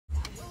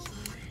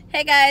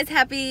Hey guys,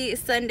 happy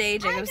Sunday.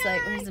 Jacob's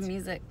like, where's the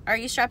music? Are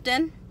you strapped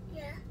in?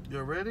 Yeah.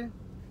 You ready?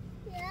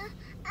 Yeah.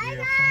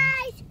 Yeah,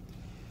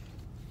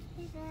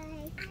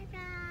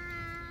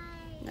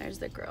 There's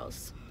the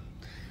girls.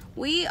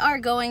 We are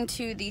going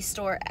to the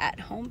store at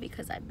home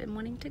because I've been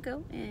wanting to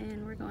go,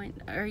 and we're going.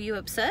 Are you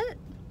upset?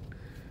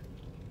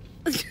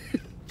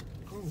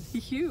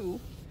 You.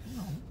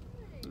 No.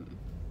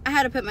 I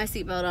had to put my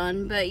seatbelt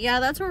on, but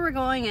yeah, that's where we're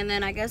going, and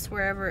then I guess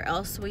wherever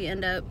else we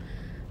end up.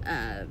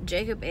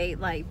 Jacob ate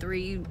like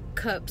 3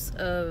 cups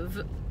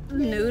of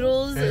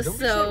noodles, Hey, don't be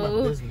saying my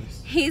so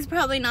business. he's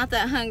probably not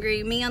that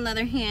hungry. Me, on the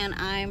other hand,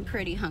 I'm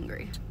pretty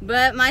hungry,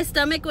 but my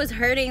stomach was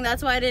hurting.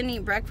 That's why I didn't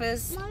eat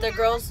breakfast. Mommy, The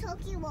girls, I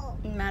want Tokyo.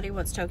 Maddie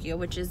wants Tokyo,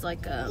 which is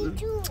like Me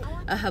too.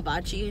 a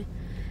hibachi.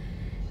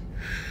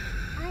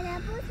 I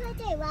never what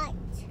they write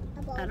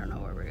about. I don't know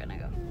where we're gonna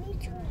go. Me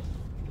too.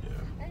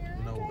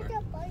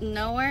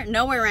 Nowhere.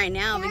 Nowhere right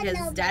now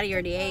because Daddy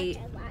already ate.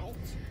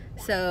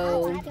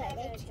 So,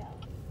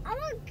 I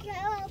don't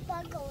care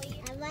about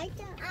going. I like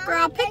the.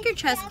 girl, pick your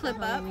chest clip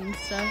up and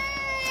stuff.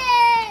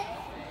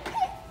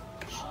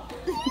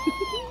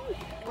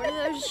 What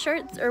are those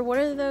shirts or what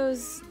are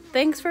those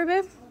things for,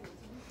 babe?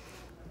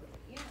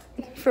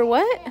 For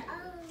what?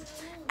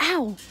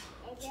 Ow!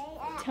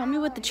 Tell me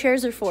what the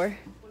chairs are for.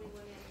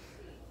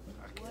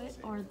 What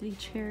are the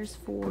chairs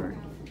for?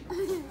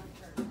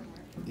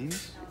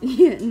 These?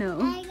 Yeah, no.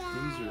 These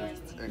are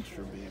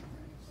extra big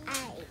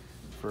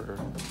for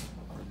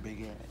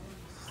big ass.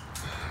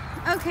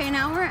 Okay,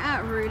 now we're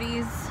at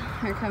Rudy's.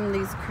 Here come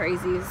these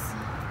crazies.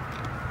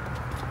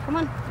 Come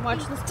on,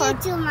 watch this car.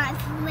 To my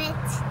foot.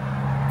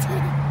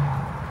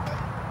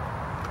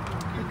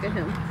 Look at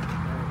him.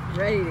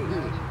 Ready to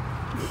eat.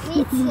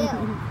 Me too.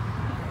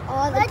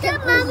 All the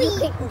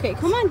pickles. Okay,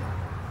 come on.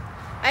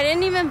 I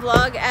didn't even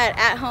vlog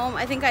at home.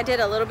 I think I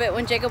did a little bit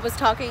when Jacob was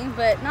talking,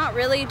 but not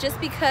really, just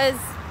because,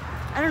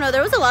 I don't know,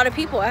 there was a lot of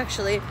people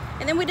actually.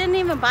 And then we didn't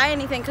even buy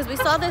anything because we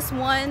saw this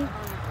one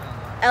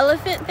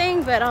elephant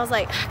thing, but I was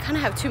like, I kind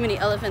of have too many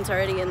elephants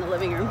already in the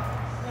living room.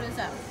 What is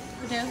that?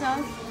 Potato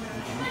salad?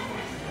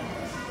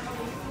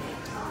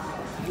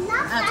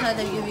 Outside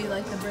they give you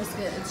like the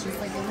brisket. It's just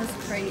like in this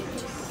crate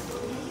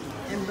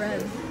and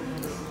bread.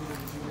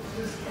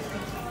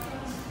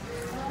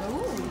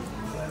 Ooh.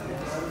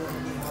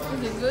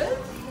 Is it good?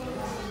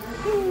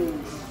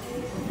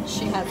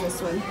 She had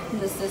this one,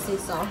 the sissy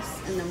sauce,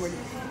 and then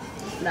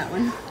that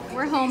one.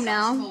 We're home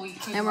now,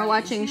 and we're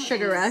watching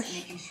Sugar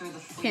Rush.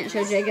 Can't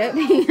show Jacob.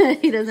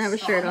 He doesn't have a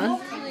shirt on. I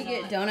usually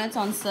get donuts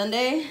on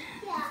Sunday.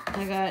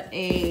 I got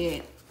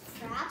a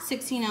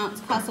 16-ounce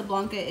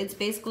Casablanca. It's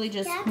basically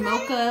just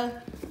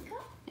mocha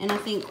and I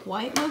think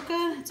white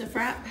mocha. It's a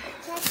frap.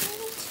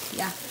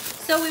 Yeah.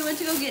 So we went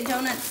to go get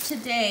donuts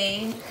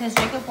today because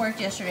Jacob worked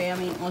yesterday. I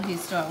mean, well,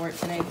 he's still at work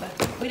today, but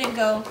we didn't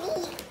go.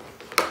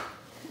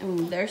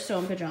 And they're still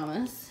in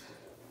pajamas.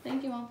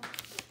 Thank you, Mom.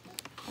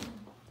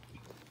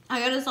 I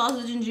got a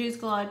sausage and cheese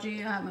kolache.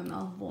 I have my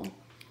mouth full.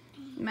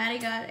 Maddie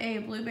got a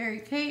blueberry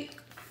cake.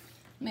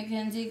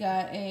 Mackenzie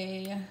got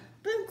a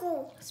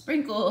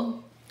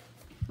sprinkle.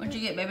 What'd you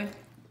get, baby?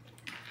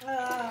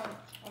 A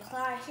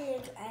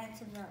classic and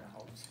some donut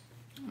holes.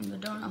 And the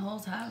donut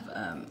holes have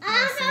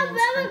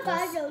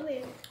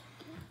Over.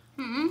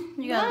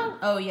 You got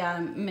oh yeah,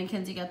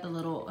 Mackenzie got the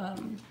little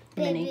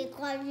mini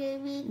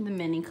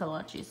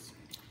kolaches.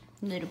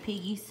 Little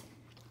piggies.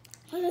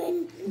 I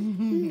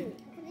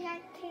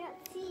can't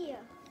see you.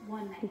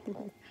 One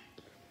minute.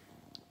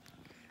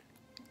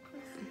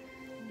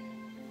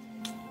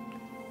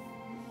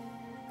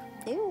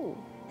 Ew.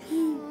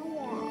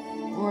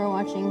 We're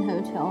watching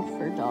Hotel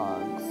for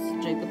Dogs.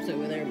 Jacob's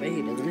over there, but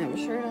he doesn't have a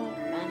shirt on.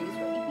 Maddie's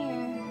right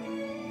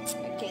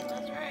here.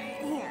 Michaela's right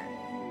here.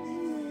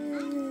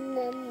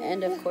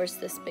 And of course,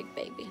 this big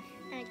baby.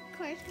 And of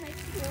course, my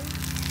school.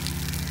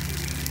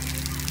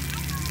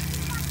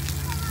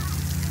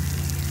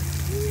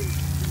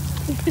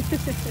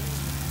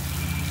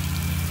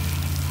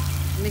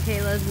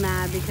 Michaela's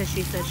mad because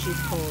she said she's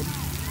cold.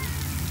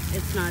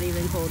 It's not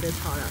even cold, it's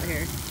hot out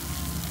here.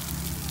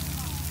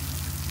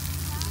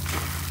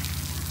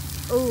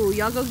 Oh,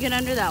 y'all go get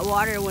under that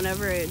water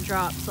whenever it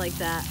drops like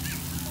that.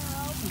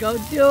 No. Go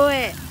do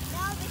it.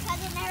 No,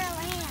 because it never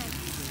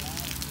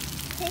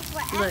lands. It takes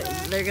forever. Look,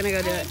 they're gonna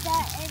go do it.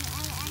 And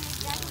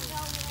it doesn't go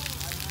away.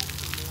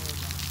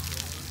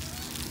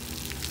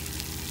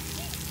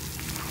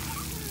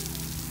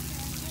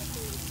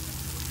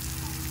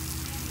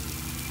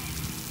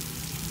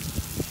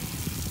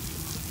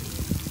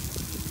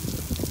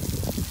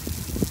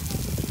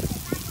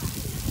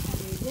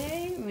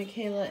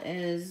 Michaela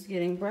is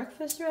getting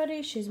breakfast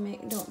ready. She's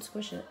making, don't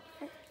squish it.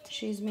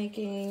 She's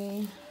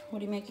making,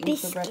 what are you making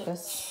for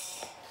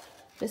breakfast?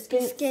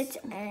 Biscuits? Biscuits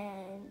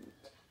and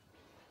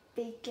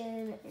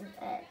bacon and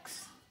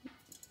eggs.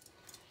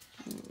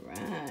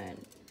 Right.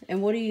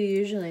 And what do you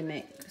usually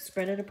make?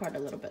 Spread it apart a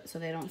little bit so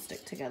they don't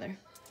stick together.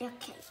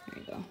 Okay. There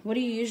you go. What do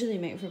you usually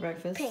make for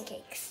breakfast?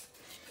 Pancakes.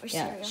 Or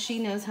Yeah, cereal. she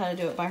knows how to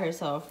do it by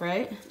herself,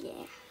 right? Yeah.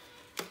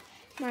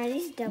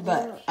 Marty's double.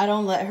 But I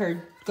don't let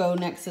her go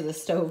next to the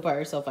stove by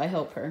herself. I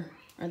help her.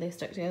 Are they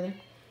stuck together?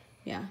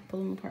 Yeah, pull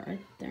them apart right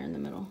there in the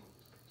middle.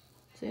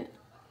 See it?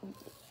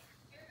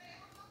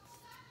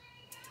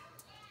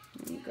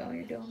 There you go,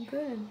 you're doing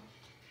good.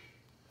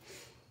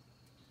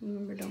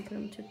 Remember, don't put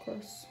them too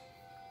close.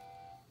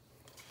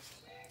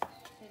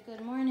 Say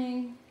good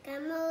morning.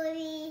 Good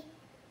morning.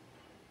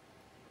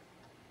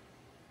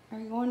 Are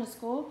you going to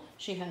school?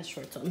 She has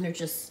shorts on. They're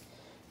just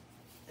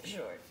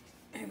short.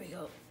 There we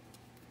go.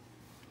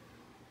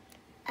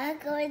 I'm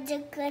going to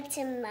go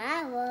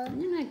tomorrow.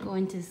 You're not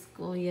going to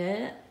school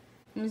yet.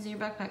 Let me see your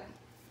backpack.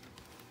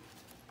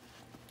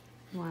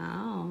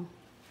 Wow.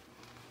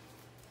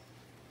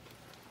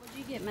 What'd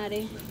you get,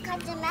 Maddie?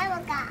 Captain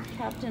America.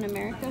 Captain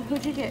America?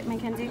 Who'd you get,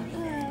 Mackenzie?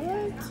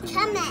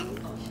 Catman.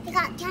 He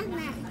got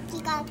Catman.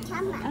 He got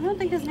Catman. I don't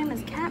think his name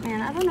is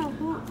Catman. I don't know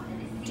who.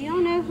 Do y'all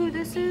know who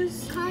this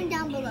is? Comment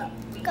down below.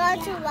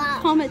 Go to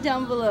what? Comment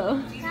down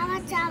below.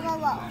 Comment down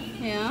below.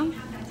 Yeah?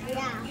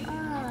 Yeah.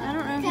 I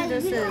don't know who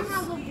this We don't is.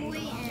 have a boy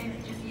and...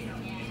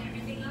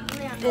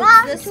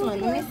 It's this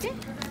one. Let me see.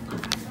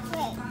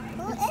 Wait,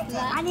 who is it?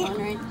 That one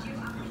right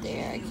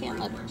there. I can't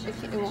let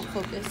it won't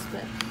focus,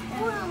 but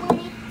Hold on,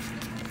 Winnie.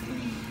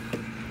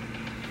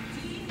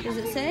 does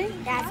it say?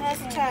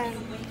 That's his turn.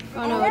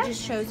 Oh no, it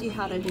just shows you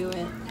how to do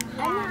it.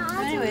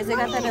 Anyways, I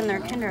got that in their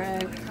Kinder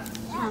Egg.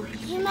 Huh.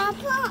 You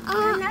remember,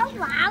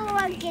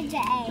 I will get the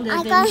egg. The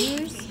I got,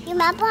 Avengers? you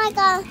remember I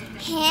got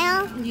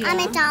ham Yeah. at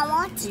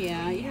McDonald's?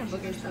 Yeah, you have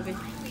boogers, Sophie.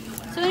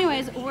 So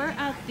anyways, we're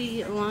at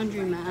the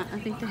laundromat. I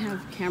think they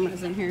have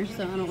cameras in here,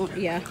 so I don't want,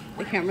 yeah,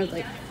 the camera's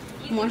like,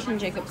 I'm washing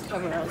Jacob's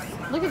coveralls.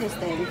 Look at this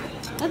thing.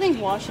 That thing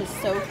washes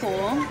so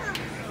cool.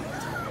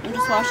 I'm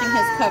just washing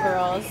his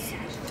coveralls.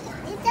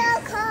 It's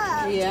so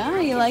cool. Yeah,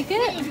 you like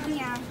it?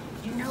 Yeah.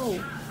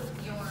 No.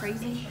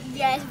 Crazy.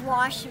 Yes,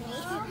 wash me.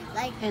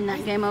 Like, And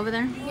that game over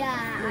there?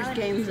 yeah. There's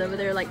games over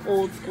there, like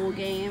old school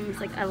games.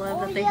 Like, I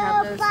love that they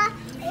have those.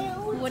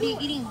 What are you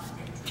eating?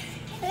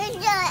 Here's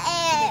the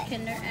egg.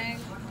 Kinder Egg.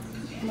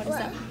 What is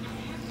that?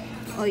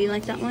 Oh, you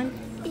like that one?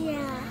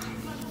 Yeah.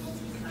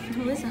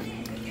 Who is it?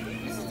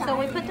 So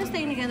we put this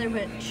thing together,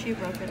 but she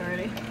broke it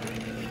already.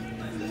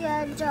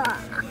 Yeah,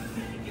 dog.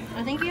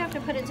 I think you have to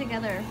put it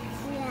together,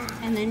 Yeah.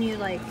 and then you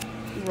like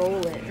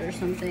roll it or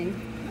something.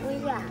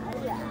 Yeah,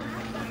 yeah.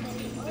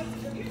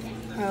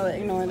 Oh,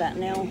 ignore that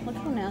nail. Look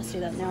how nasty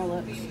that nail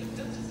looks.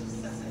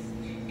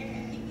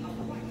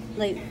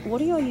 Like, what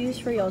do y'all use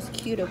for y'all's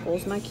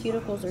cuticles? My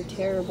cuticles are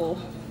terrible.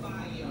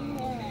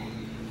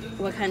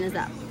 What kind is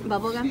that?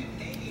 Bubble gum?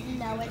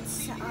 No,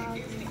 it's,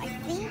 I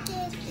think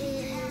it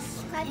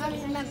is, I don't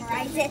even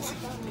memorize it.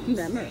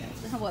 Memorize.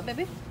 What,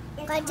 baby?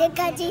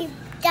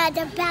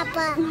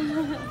 Pepper.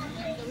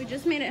 We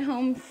just made it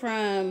home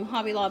from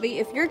Hobby Lobby.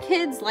 If your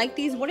kids like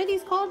these, what are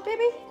these called,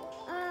 baby?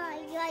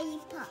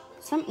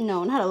 Lollipop.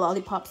 No, not a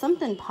lollipop.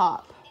 Something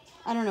pop.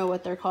 I don't know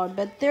what they're called,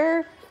 but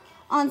they're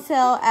on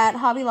sale at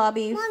Hobby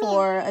Lobby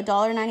for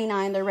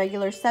 $1.99. They're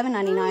regular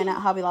 $7.99 at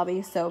Hobby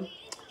Lobby. So,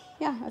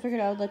 yeah, I figured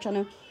I would let y'all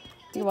know.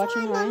 You're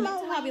watching Ryan.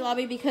 Hobby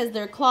Lobby because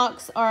their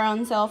clocks are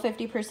on sale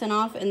 50%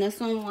 off, and this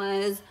one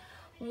was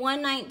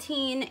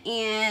 $119,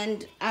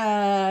 and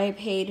I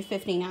paid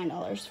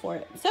 $59 for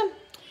it. So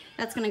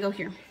that's gonna go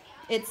here.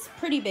 It's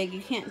pretty big. You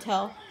can't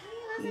tell.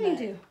 What do you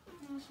do?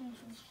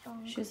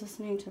 She's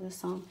listening to the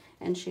song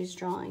and she's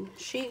drawing.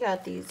 She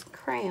got these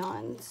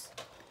crayons.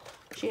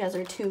 She has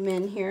her two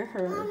men here,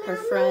 her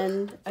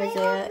friend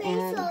Isaiah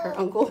and her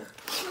uncle.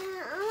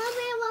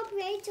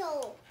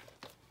 Rachel.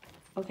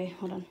 Okay,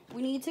 hold on.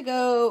 We need to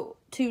go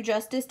to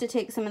Justice to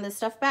take some of this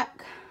stuff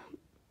back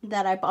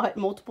that I bought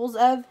multiples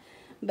of,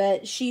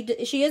 but she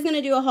is going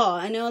to do a haul.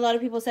 I know a lot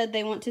of people said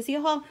they want to see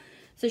a haul,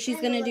 so she's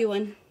going to do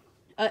one.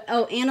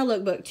 Oh, and a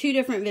lookbook. 2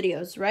 different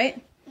videos,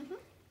 right? Mm-hmm.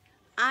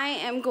 I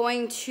am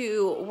going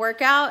to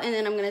work out, and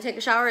then I'm going to take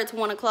a shower. It's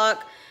 1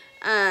 o'clock.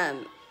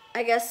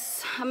 I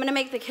guess I'm going to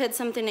make the kids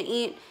something to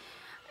eat,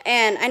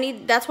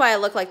 and that's why I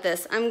look like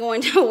this. I'm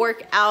going to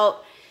work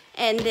out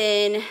and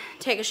then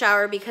take a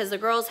shower because the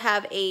girls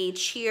have a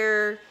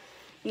cheer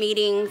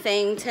meeting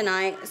thing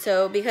tonight.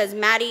 So because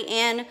Maddie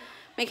and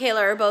Michaela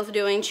are both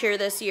doing cheer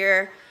this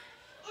year.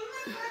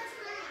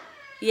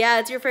 Yeah,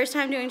 it's your first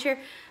time doing cheer.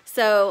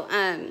 So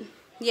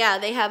yeah,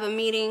 they have a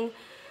meeting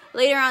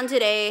later on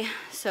today,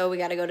 so we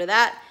got to go to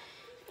that.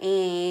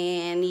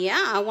 And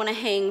yeah, I want to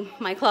hang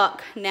my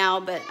clock now,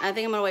 but I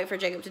think I'm gonna wait for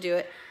Jacob to do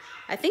it.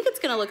 I think it's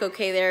gonna look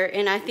okay there,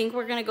 and I think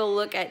we're gonna go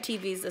look at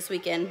TVs this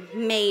weekend.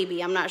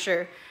 Maybe, I'm not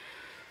sure.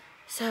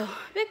 So,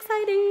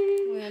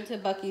 exciting. We went to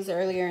Buc-ee's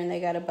earlier and they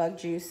got a bug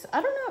juice.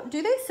 I don't know,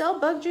 do they sell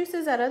bug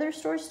juices at other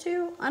stores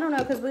too? I don't know,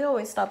 because we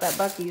always stop at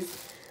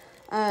Buc-ee's.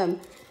 And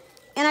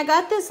I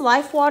got this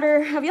Life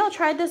water. Have y'all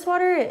tried this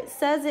water? It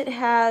says it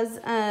has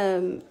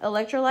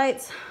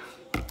electrolytes.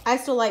 I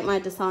still like my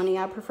Dasani.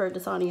 I prefer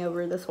Dasani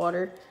over this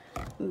water,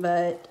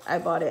 but I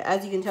bought it,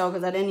 as you can tell,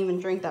 because I didn't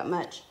even drink that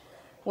much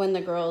when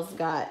the girls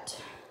got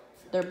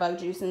their bug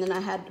juice. And then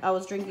I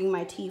was drinking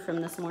my tea from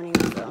this morning,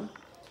 so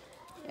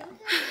yeah.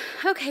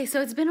 Okay,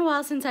 so it's been a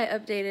while since I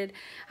updated.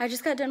 I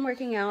just got done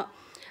working out.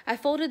 I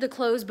folded the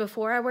clothes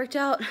before I worked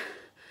out,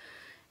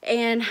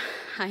 And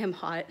I am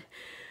hot.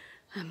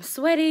 I'm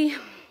sweaty.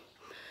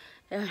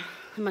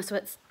 My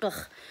sweat's, ugh.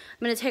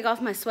 I'm gonna take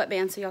off my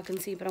sweatband so y'all can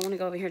see, but I wanna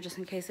go over here just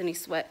in case any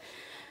sweat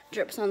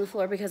drips on the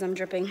floor because I'm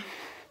dripping.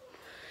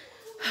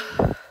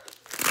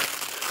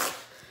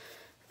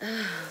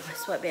 My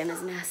sweatband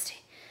is nasty.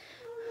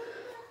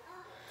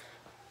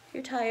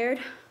 You're tired?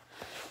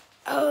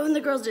 Oh, and the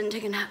girls didn't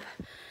take a nap.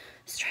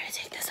 Let's try to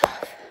take this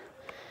off.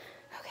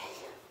 Okay.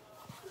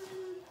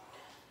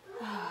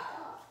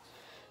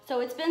 So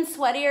it's been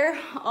sweatier.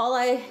 All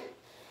I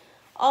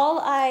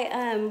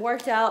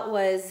worked out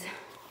was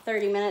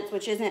 30 minutes,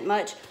 which isn't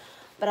much,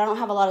 but I don't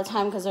have a lot of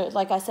time because,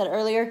 like I said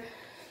earlier,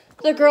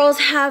 the girls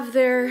have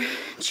their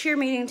cheer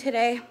meeting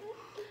today.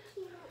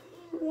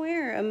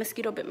 Where? A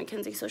mosquito bit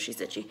Mackenzie, so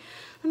she's itchy.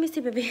 Let me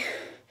see, baby.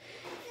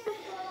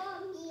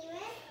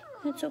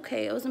 It's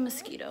okay, it was a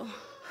mosquito.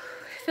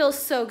 It feels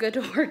so good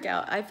to work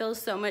out. I feel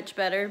so much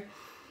better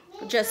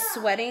just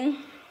sweating.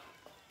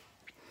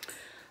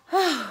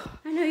 Oh,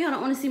 I know y'all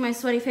don't want to see my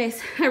sweaty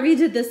face. I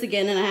redid this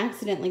again and I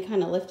accidentally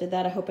kind of lifted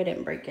that. I hope I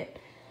didn't break it.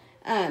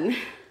 I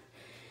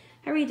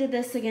redid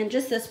this again,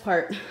 just this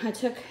part. I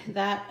took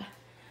that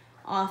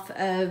off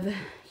of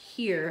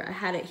here. I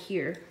had it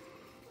here.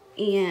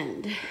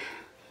 And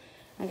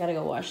I gotta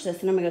go wash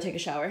this and I'm gonna go take a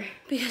shower.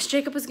 Because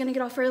Jacob was gonna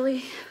get off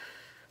early.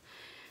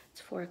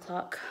 It's 4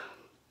 o'clock.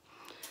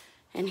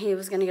 And he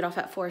was gonna get off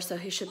at 4, so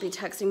he should be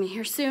texting me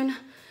here soon.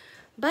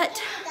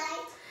 But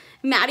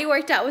Maddie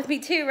worked out with me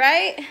too,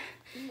 right?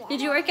 Yeah.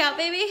 Did you work out,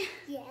 baby?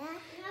 Yeah.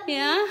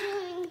 Yeah?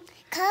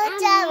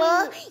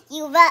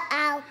 You were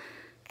out.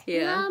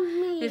 Yeah. Not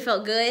me. It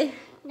felt good?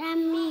 Not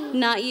me.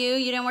 Not you?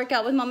 You didn't work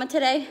out with Mama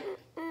today?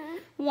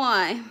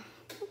 Why?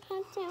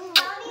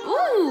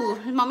 Ooh,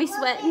 is Mommy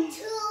sweating?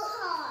 Too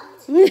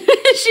hot.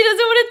 She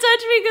doesn't want to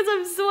touch me because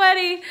I'm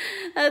sweaty.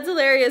 That's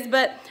hilarious.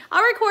 But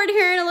I'll record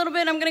here in a little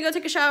bit. I'm going to go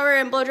take a shower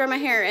and blow dry my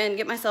hair and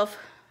get myself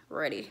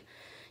ready,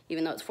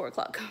 even though it's 4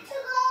 o'clock.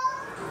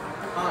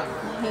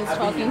 He's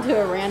talking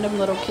to a random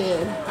little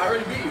kid. I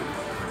already beat you.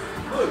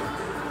 Look.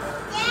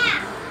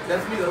 Yeah.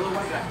 That's me, the little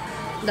white guy.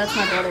 That's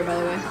my brother, by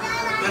the way.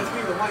 That's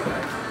me, the white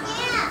guy.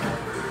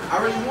 Yeah. I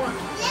already won.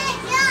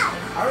 Yeah.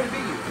 I already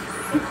beat you.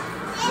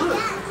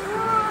 Look.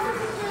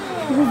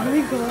 Oh my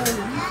god.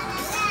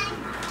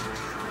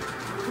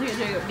 Look at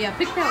Jacob. Yeah,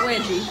 pick that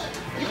wedgie.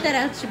 Get that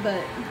out your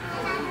butt.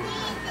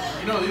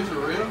 You know these are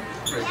real?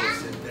 Right,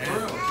 sit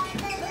down.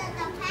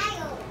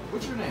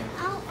 What's your name?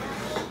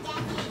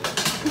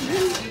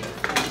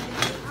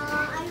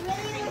 I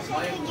really wish I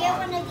could get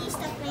one of these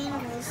stuffed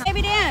animals.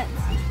 Baby dance.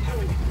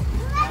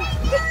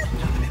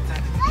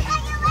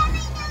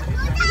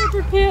 Get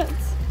your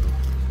pants.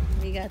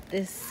 We got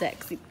this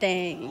sexy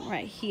thing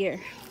right here.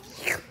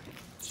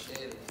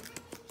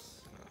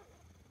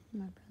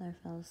 My brother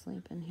fell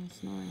asleep and he's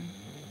snoring.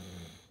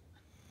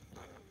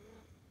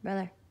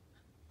 Brother.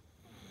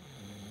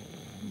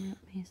 Yep,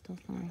 he's still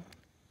snoring.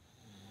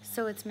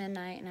 So it's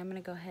midnight and I'm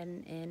gonna go ahead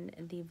and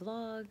end the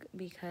vlog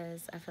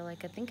because I feel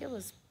like I think it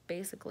was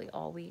basically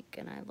all week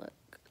and I look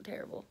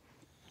terrible.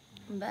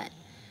 But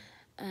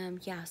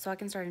yeah, so I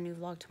can start a new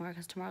vlog tomorrow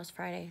because tomorrow's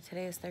Friday.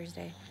 Today is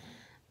Thursday.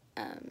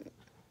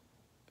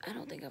 I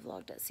don't think I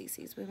vlogged at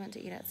Cece's. We went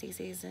to eat at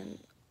Cece's and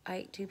I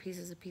ate 2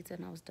 pieces of pizza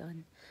and I was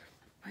done.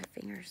 My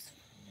fingers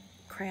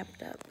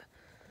cramped up.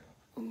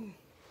 Ooh.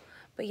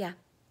 But yeah,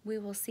 we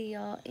will see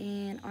y'all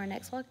in our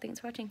next vlog. Thanks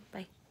for watching.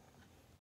 Bye.